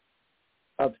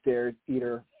upstairs, eat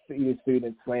his food,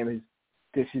 and slam his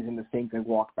dishes in the sink and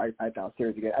walk back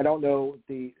downstairs again. I don't know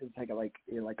if it's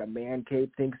like a man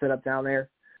cave thing set up down there,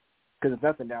 because there's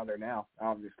nothing down there now,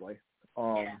 obviously.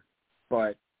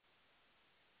 But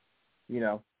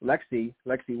Lexi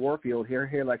Warfield here,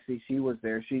 Lexi, she was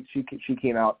there. She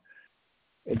came out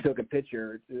and took a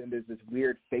picture, and there's this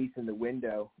weird face in the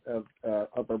window of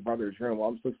her brother's room. It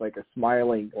almost looks like a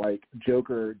smiling, like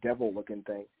Joker devil-looking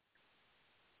thing.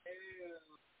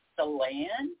 The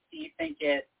land? Do you think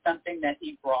it's something that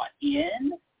he brought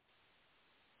in?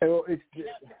 Well, it's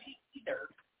either.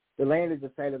 The land is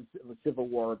the site of a Civil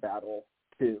War battle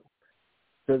too,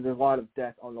 so there's a lot of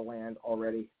death on the land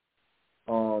already.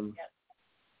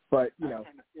 But you know, I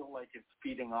kind of feel like it's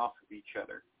feeding off of each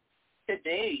other. Could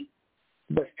be.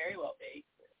 But Could very well be.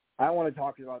 I want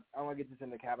to get this in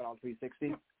the Cabin on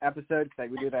 360 episode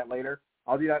because we do that later.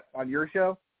 I'll do that on your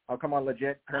show. I'll come on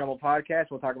Legit Paranormal Podcast.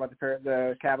 We'll talk about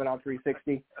the Cabin on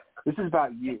 360. This is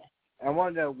about you. I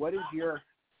want to know what is your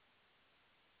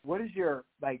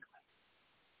like.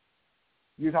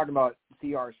 You're talking about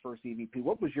CR's first EVP.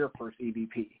 What was your first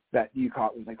EVP that you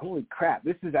caught? Was like, holy crap,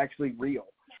 this is actually real.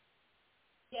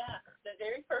 Yeah, the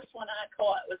very first one I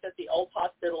caught was at the old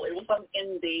hospital. It was on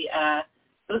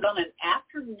an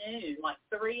afternoon, like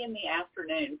 3 in the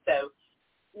afternoon. So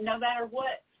no matter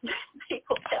what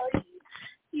people tell you,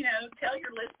 tell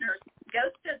your listeners,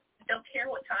 ghosts don't care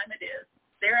what time it is.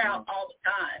 They're out all the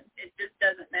time. It just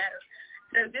doesn't matter.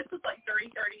 So this was like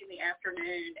 3:30 in the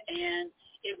afternoon, and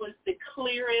it was the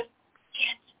clearest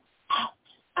 "get out"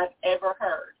 I've ever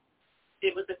heard.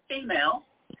 It was a female,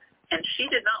 and she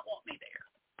did not want me there.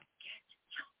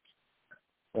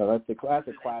 Well, that's a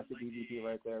classic EVP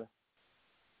right there.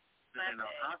 Was it in a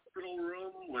hospital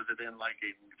room? Was it in like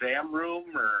an exam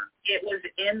room, or? It was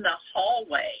in the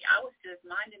hallway. I was just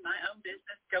minding my own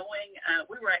business going.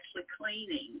 We were actually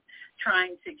cleaning,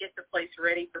 trying to get the place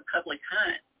ready for public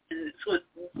hunt. And this was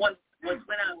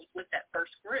when I was with that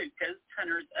first group, Ghost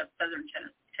Hunters of Southern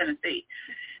Tennessee.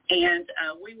 And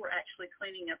we were actually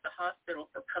cleaning up the hospital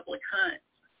for public hunts.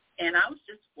 And I was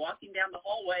just walking down the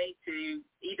hallway to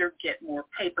either get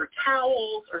more paper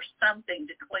towels or something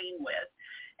to clean with,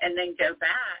 and then go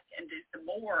back and do some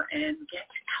more and get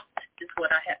out is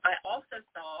what I had. I also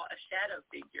saw a shadow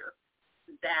figure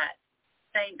that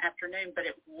same afternoon, but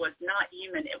it was not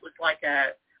human. It was like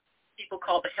people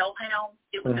call the hellhound.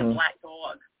 It was a black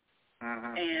dog.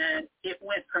 And it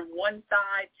went from one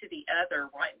side to the other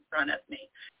right in front of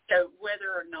me. So whether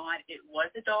or not it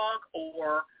was a dog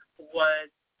or was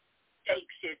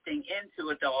shape-shifting into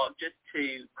a dog just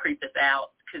to creep us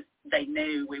out because they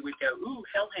knew we would go, ooh,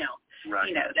 hellhound,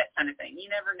 right. That kind of thing. You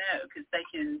never know because they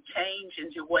can change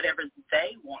into whatever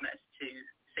they want us to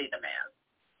see them as.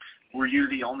 Were you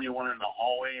the only one in the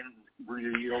hallway, and were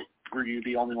you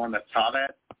the only one that saw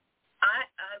that?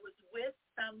 I was with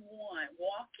someone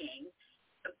walking,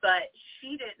 but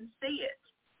she didn't see it.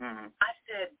 I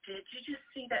said, did you just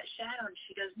see that shadow? And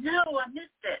she goes, no, I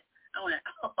missed it. I went,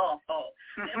 oh,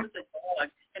 it was a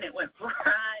dog, and it went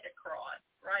right across.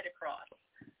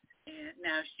 And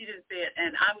no, she didn't see it,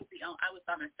 and I was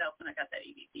by myself when I got that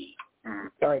EVP.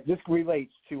 All right, this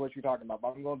relates to what you're talking about, but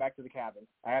I'm going back to the cabin.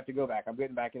 I have to go back. I'm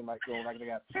getting back in going back to the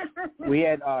cabin. We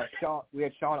had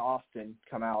Sean Austin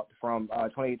come out from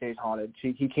 28 Days Haunted.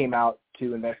 He came out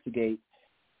to investigate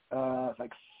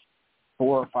like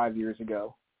 4 or 5 years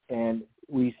ago, and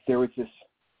there was this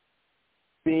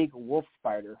big wolf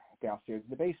spider downstairs in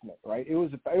the basement. Right? It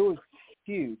was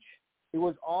huge. It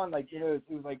was on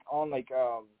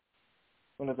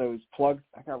one of those plugs.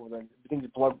 I can't remember the things you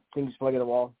plug in the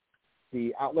wall.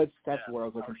 The outlets. That's what I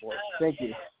was looking for. Thank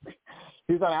you.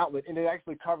 He was on an outlet, and it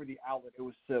actually covered the outlet. It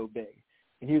was so big,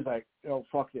 and he was like, "Oh,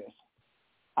 fuck this!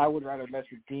 I would rather mess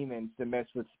with demons than mess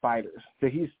with spiders." So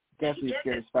he's definitely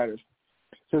scared of spiders.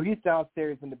 So he's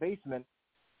downstairs in the basement,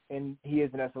 and he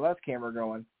has an SLS camera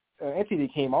going. Entity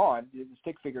came on. The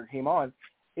stick figure came on.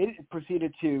 It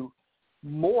proceeded to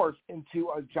morph into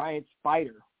a giant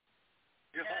spider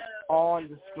on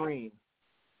the screen.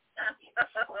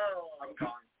 I'm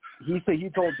gone. He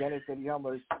told Dennis that he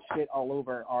almost shit all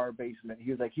over our basement.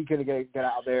 He was like, he couldn't get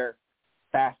out there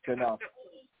fast enough.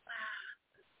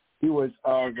 He was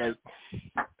like,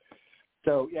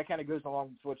 so yeah, it kind of goes along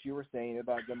with what you were saying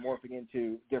about them morphing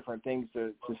into different things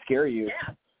to scare you.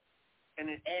 Yeah. And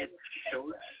it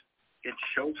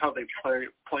shows how they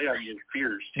play on your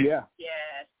fears too. Yeah.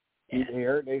 Yes. They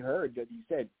heard that you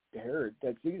said. They heard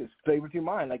that you just play with your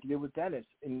mind like you did with Dennis.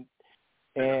 And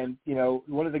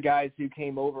one of the guys who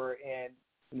came over and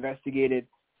investigated,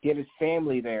 he had his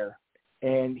family there,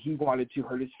 and he wanted to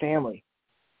hurt his family.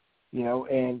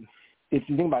 And if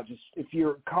you think about just if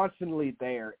you're constantly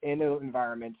there in an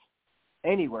environment,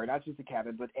 anywhere, not just a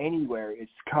cabin, but anywhere,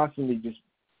 it's constantly just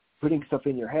putting stuff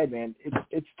in your head, man.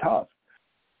 It's tough,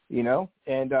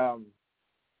 And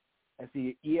I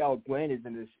see E.L. Gwynn is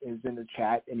in the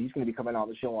chat, and he's going to be coming on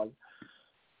the show on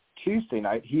Tuesday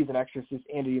night. He's an exorcist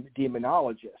and a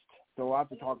demonologist, so we'll have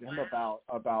to talk to him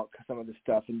about some of the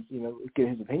stuff and get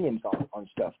his opinions on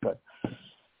stuff. But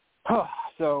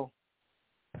so,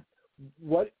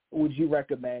 what would you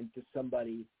recommend to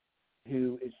somebody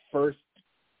who is first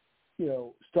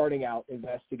starting out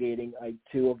investigating, like,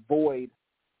 to avoid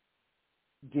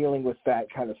dealing with that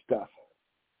kind of stuff?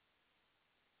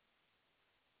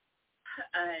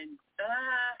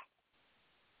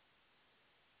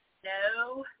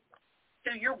 No.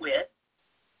 So you're with.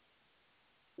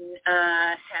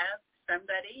 Have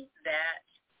somebody that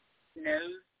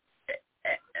knows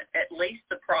at least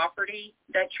the property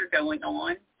that you're going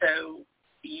on, so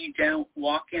you don't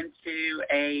walk into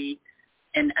an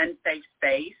unsafe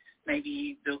space.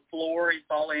 Maybe the floor is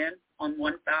all in on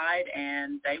one side,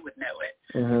 and they would know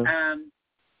it. Mm-hmm.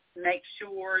 Make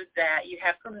sure that you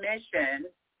have permission,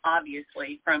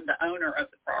 obviously, from the owner of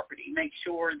the property. Make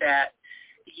sure that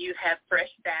you have fresh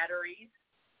batteries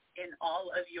in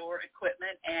all of your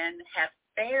equipment and have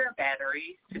spare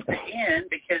batteries to put in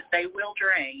because they will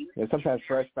drain. Yeah, sometimes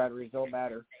fresh batteries don't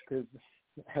matter because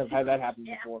I've had that happen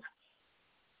before.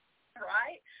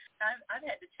 Right? I've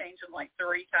had to change them like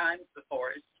 3 times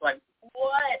before. It's like,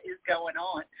 what is going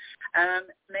on?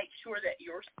 Make sure that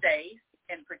you're safe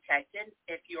and protected.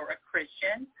 If you're a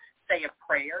Christian, say a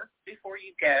prayer before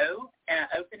you go,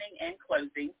 opening and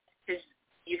closing, because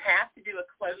you have to do a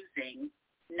closing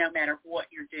no matter what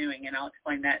you're doing, and I'll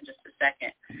explain that in just a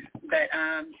second. But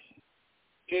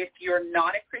if you're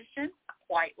not a Christian,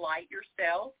 white light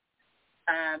yourself.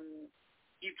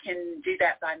 You can do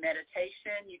that by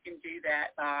meditation. You can do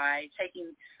that by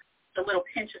taking a little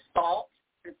pinch of salt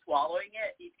and swallowing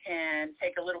it. You can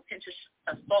take a little pinch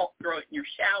of salt, throw it in your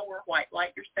shower, white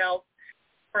light yourself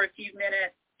for a few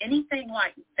minutes. Anything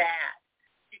like that,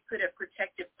 you put a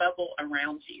protective bubble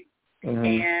around you. Mm-hmm.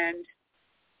 And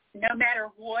no matter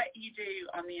what you do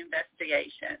on the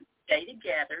investigation, stay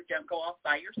together. Don't go off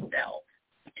by yourself.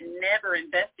 And never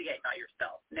investigate by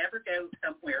yourself. Never go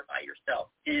somewhere by yourself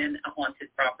in a haunted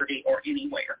property or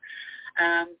anywhere.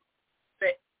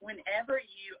 But whenever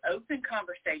you open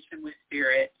conversation with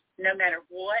spirit, no matter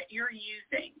what you're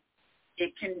using,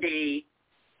 it can be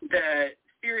the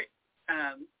spirit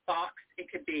box, it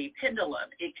could be pendulum,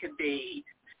 it could be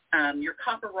your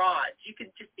copper rods. You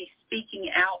could just be speaking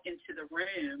out into the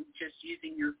room, just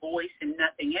using your voice and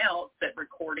nothing else, but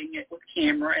recording it with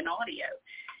camera and audio.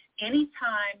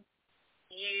 Anytime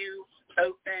you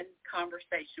open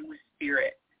conversation with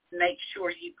spirit, make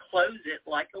sure you close it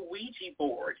like a Ouija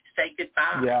board. Say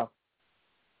goodbye. Yeah.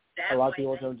 That a lot of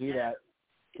people don't do that.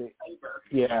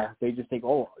 They just think,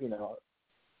 I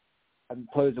can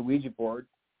close a Ouija board.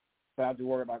 But I have to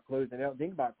worry about closing. They don't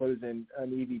think about closing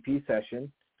an EVP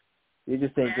session. You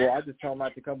just think, well, I'll just tell them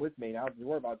not to come with me. And I don't have to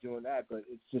worry about doing that. But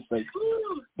it's just like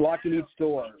blocking each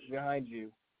door behind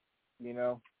you,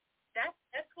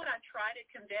 That's what I try to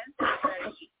convince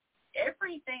everybody.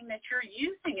 Everything that you're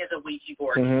using is a Ouija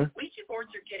board. Mm-hmm. Ouija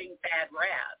boards are getting bad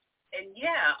rap. And,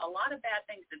 a lot of bad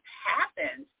things have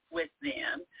happened with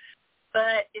them,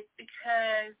 but it's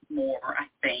because more,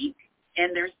 I think,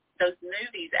 and there's those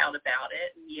movies out about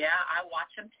it. And, I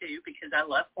watch them too because I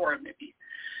love horror movies.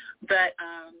 But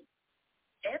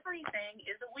everything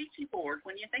is a Ouija board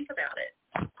when you think about it.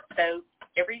 So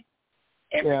every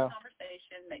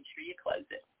conversation, make sure you close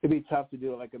it. It'd be tough to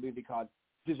do it like a movie called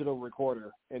Digital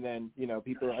Recorder, and then,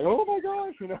 people are like, oh, my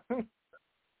gosh,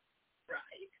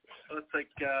 Right. So it's like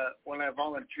when I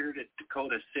volunteered at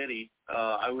Dakota City,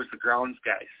 I was the grounds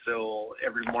guy. So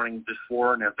every morning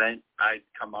before an event, I'd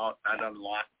come out and I'd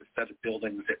unlock the set of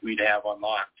buildings that we'd have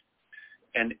unlocked.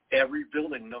 And every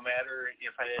building, no matter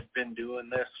if I had been doing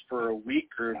this for a week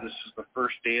or this was the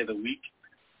first day of the week,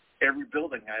 every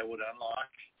building I would unlock.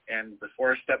 And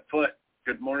before I step foot,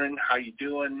 good morning, how you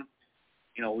doing?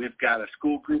 We've got a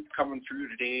school group coming through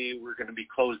today. We're going to be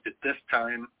closed at this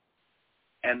time.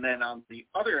 And then on the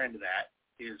other end of that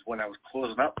is when I was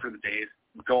closing up for the day,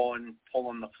 going,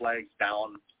 pulling the flags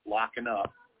down, locking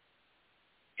up.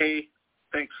 Hey,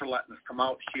 thanks for letting us come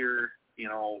out here.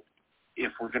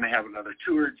 If we're going to have another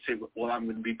tour, say, well, I'm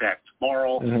going to be back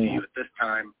tomorrow. Mm-hmm. See you at this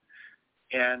time.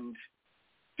 And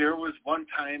there was one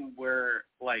time where,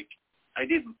 I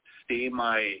didn't say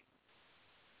my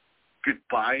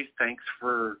goodbye, thanks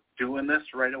for doing this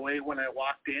right away when I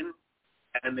walked in,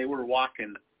 and they were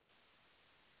walking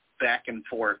back and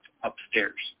forth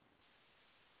upstairs.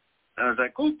 And I was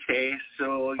like, okay,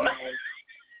 so,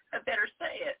 I better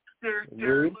say it. They're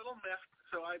a little miffed,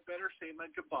 so I better say my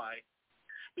goodbye.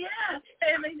 Yeah,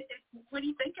 I mean, when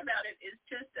you think about it, it's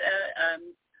just a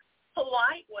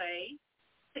polite way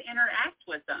to interact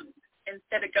with them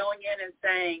instead of going in and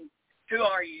saying, who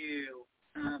are you?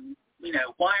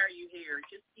 Why are you here?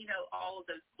 Just, all of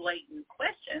those blatant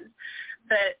questions.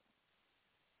 But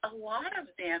a lot of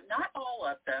them, not all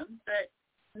of them, but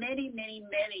many, many,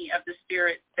 many of the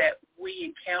spirits that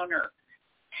we encounter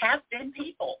have been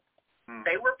people.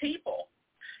 They were people.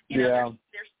 You know,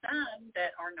 there's some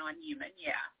that are non-human,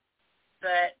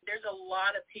 but there's a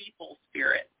lot of people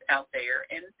spirits out there,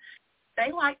 and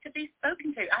they like to be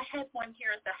spoken to. I had one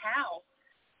here at the house,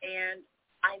 and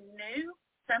I knew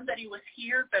somebody was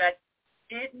here, but I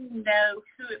didn't know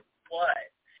who it was.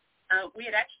 We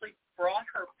had actually brought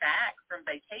her back from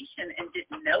vacation and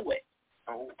didn't know it.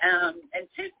 And a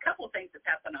couple of things have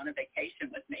happened on a vacation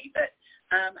with me, but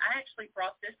I actually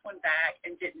brought this one back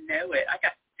and didn't know it. I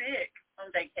got sick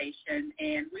on vacation,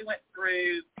 and we went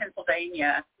through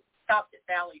Pennsylvania, stopped at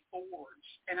Valley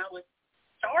Forge, and I was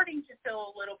starting to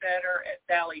feel a little better at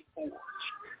Valley Forge.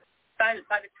 By the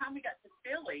time we got to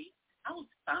Philly, I was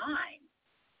fine,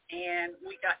 and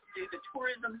we got to do the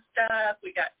tourism stuff.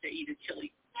 We got to eat a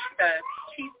chili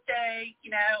cheesesteak, you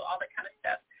know, all that kind of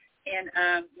stuff. And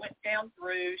went down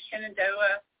through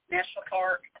Shenandoah National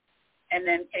Park and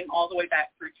then came all the way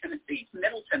back through Tennessee to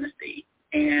Middle Tennessee.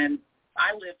 And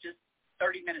I live just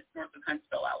 30 minutes north of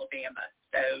Huntsville, Alabama.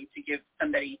 So to give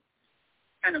somebody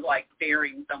kind of like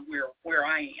bearings on where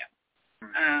I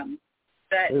am.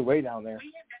 But we're way down there.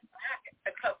 We had been back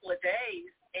a couple of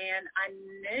days, and I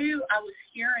knew I was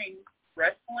hearing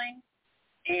wrestling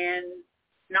and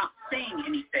not seeing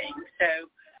anything. So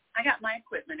I got my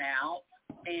equipment out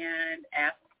and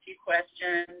asked a few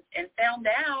questions and found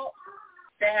out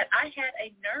that I had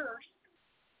a nurse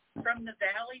from the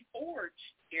Valley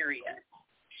Forge area.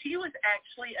 She was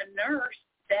actually a nurse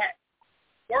that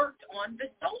worked on the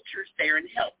soldiers there and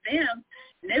helped them,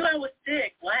 knew I was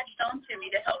sick, latched onto me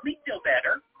to help me feel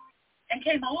better, and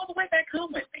came all the way back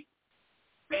home with me.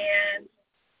 And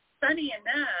funny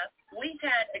enough, we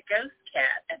had a ghost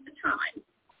cat at the time.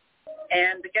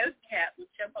 And the ghost cat would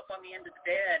jump up on the end of the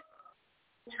bed,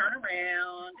 turn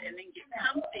around, and then get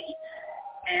comfy.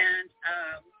 And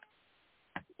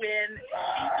when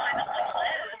she finally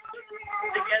left,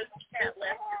 the ghost cat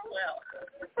left as well.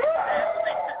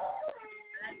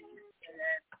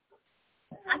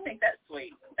 I think that's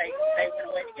sweet. They went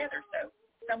away together. So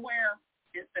somewhere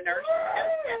is the nurse and the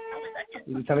ghost cat probably back in.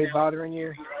 Is somebody bothering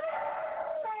you?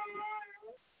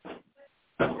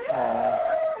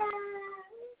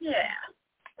 Yeah.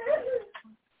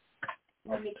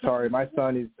 Sorry, my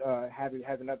son is having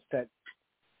an upset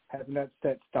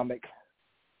stomach.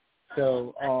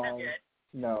 So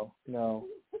no.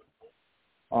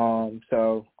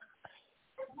 So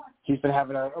he's been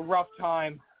having a rough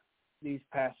time these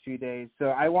past few days. So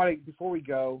I want to, before we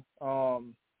go,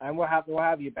 and we'll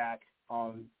have you back.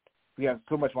 We have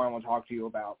so much more I want to talk to you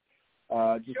about.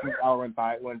 Just sure. This hour went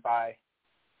by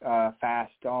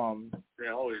fast. They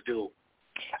always do.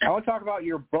 I want to talk about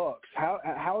your books.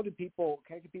 How do people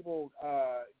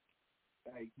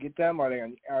get them? Are they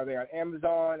on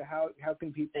Amazon? How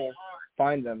can people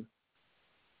find them?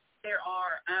 There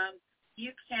are.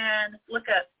 You can look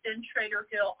up Cyn Shrader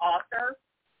Hill author.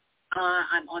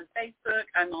 I'm on Facebook.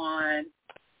 I'm on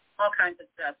all kinds of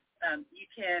stuff. You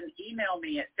can email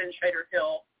me at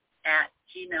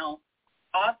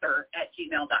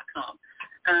cynshader.hill@gmail.com.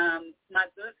 My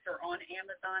books are on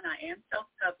Amazon. I am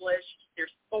self-published.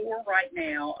 There's 4 right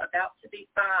now, about to be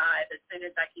 5 as soon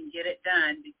as I can get it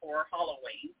done before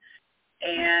Halloween.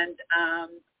 And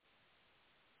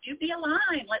do be a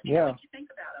line. Let me know what you think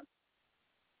about them.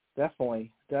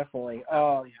 Definitely.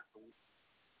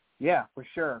 Yeah, for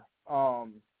sure.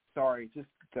 Sorry, just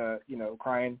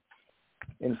crying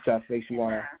and stuff makes you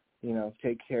want to,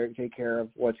 take care of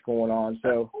what's going on.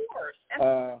 So, of course,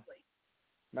 absolutely.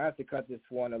 I might have to cut this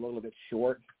one a little bit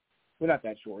short. Well, not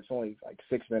that short. It's only like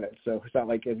 6 minutes, so it's not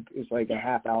like it's like a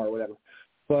half hour or whatever.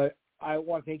 But I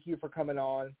want to thank you for coming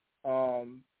on.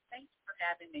 Thanks for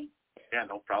having me. Yeah,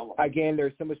 no problem. Again,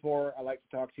 there's so much more I'd like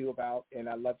to talk to you about, and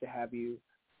I'd love to have you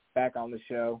back on the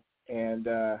show. And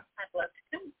I'd love to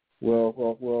come.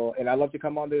 We'll, and I'd love to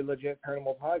come on the Legit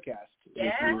Paranormal Podcast with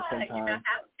you sometime. You're gonna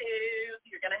have to.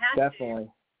 You're gonna have Definitely.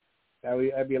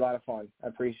 to. That'd be a lot of fun. I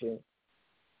appreciate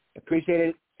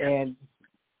it. And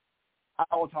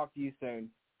I will talk to you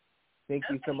soon. Thank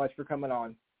you so much for coming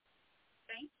on.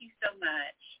 Thank you so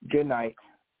much. Good night.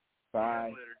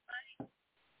 Bye. Bye.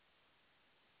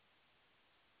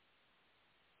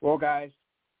 Well, guys,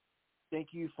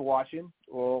 thank you for watching.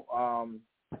 We'll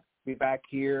be back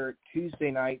here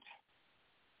Tuesday night.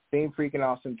 Same freaking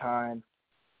awesome time.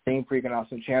 Same freaking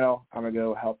awesome channel. I'm going to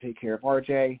go help take care of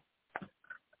RJ.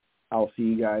 I'll see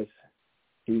you guys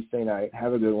Tuesday night.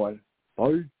 Have a good one.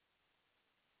 Bye.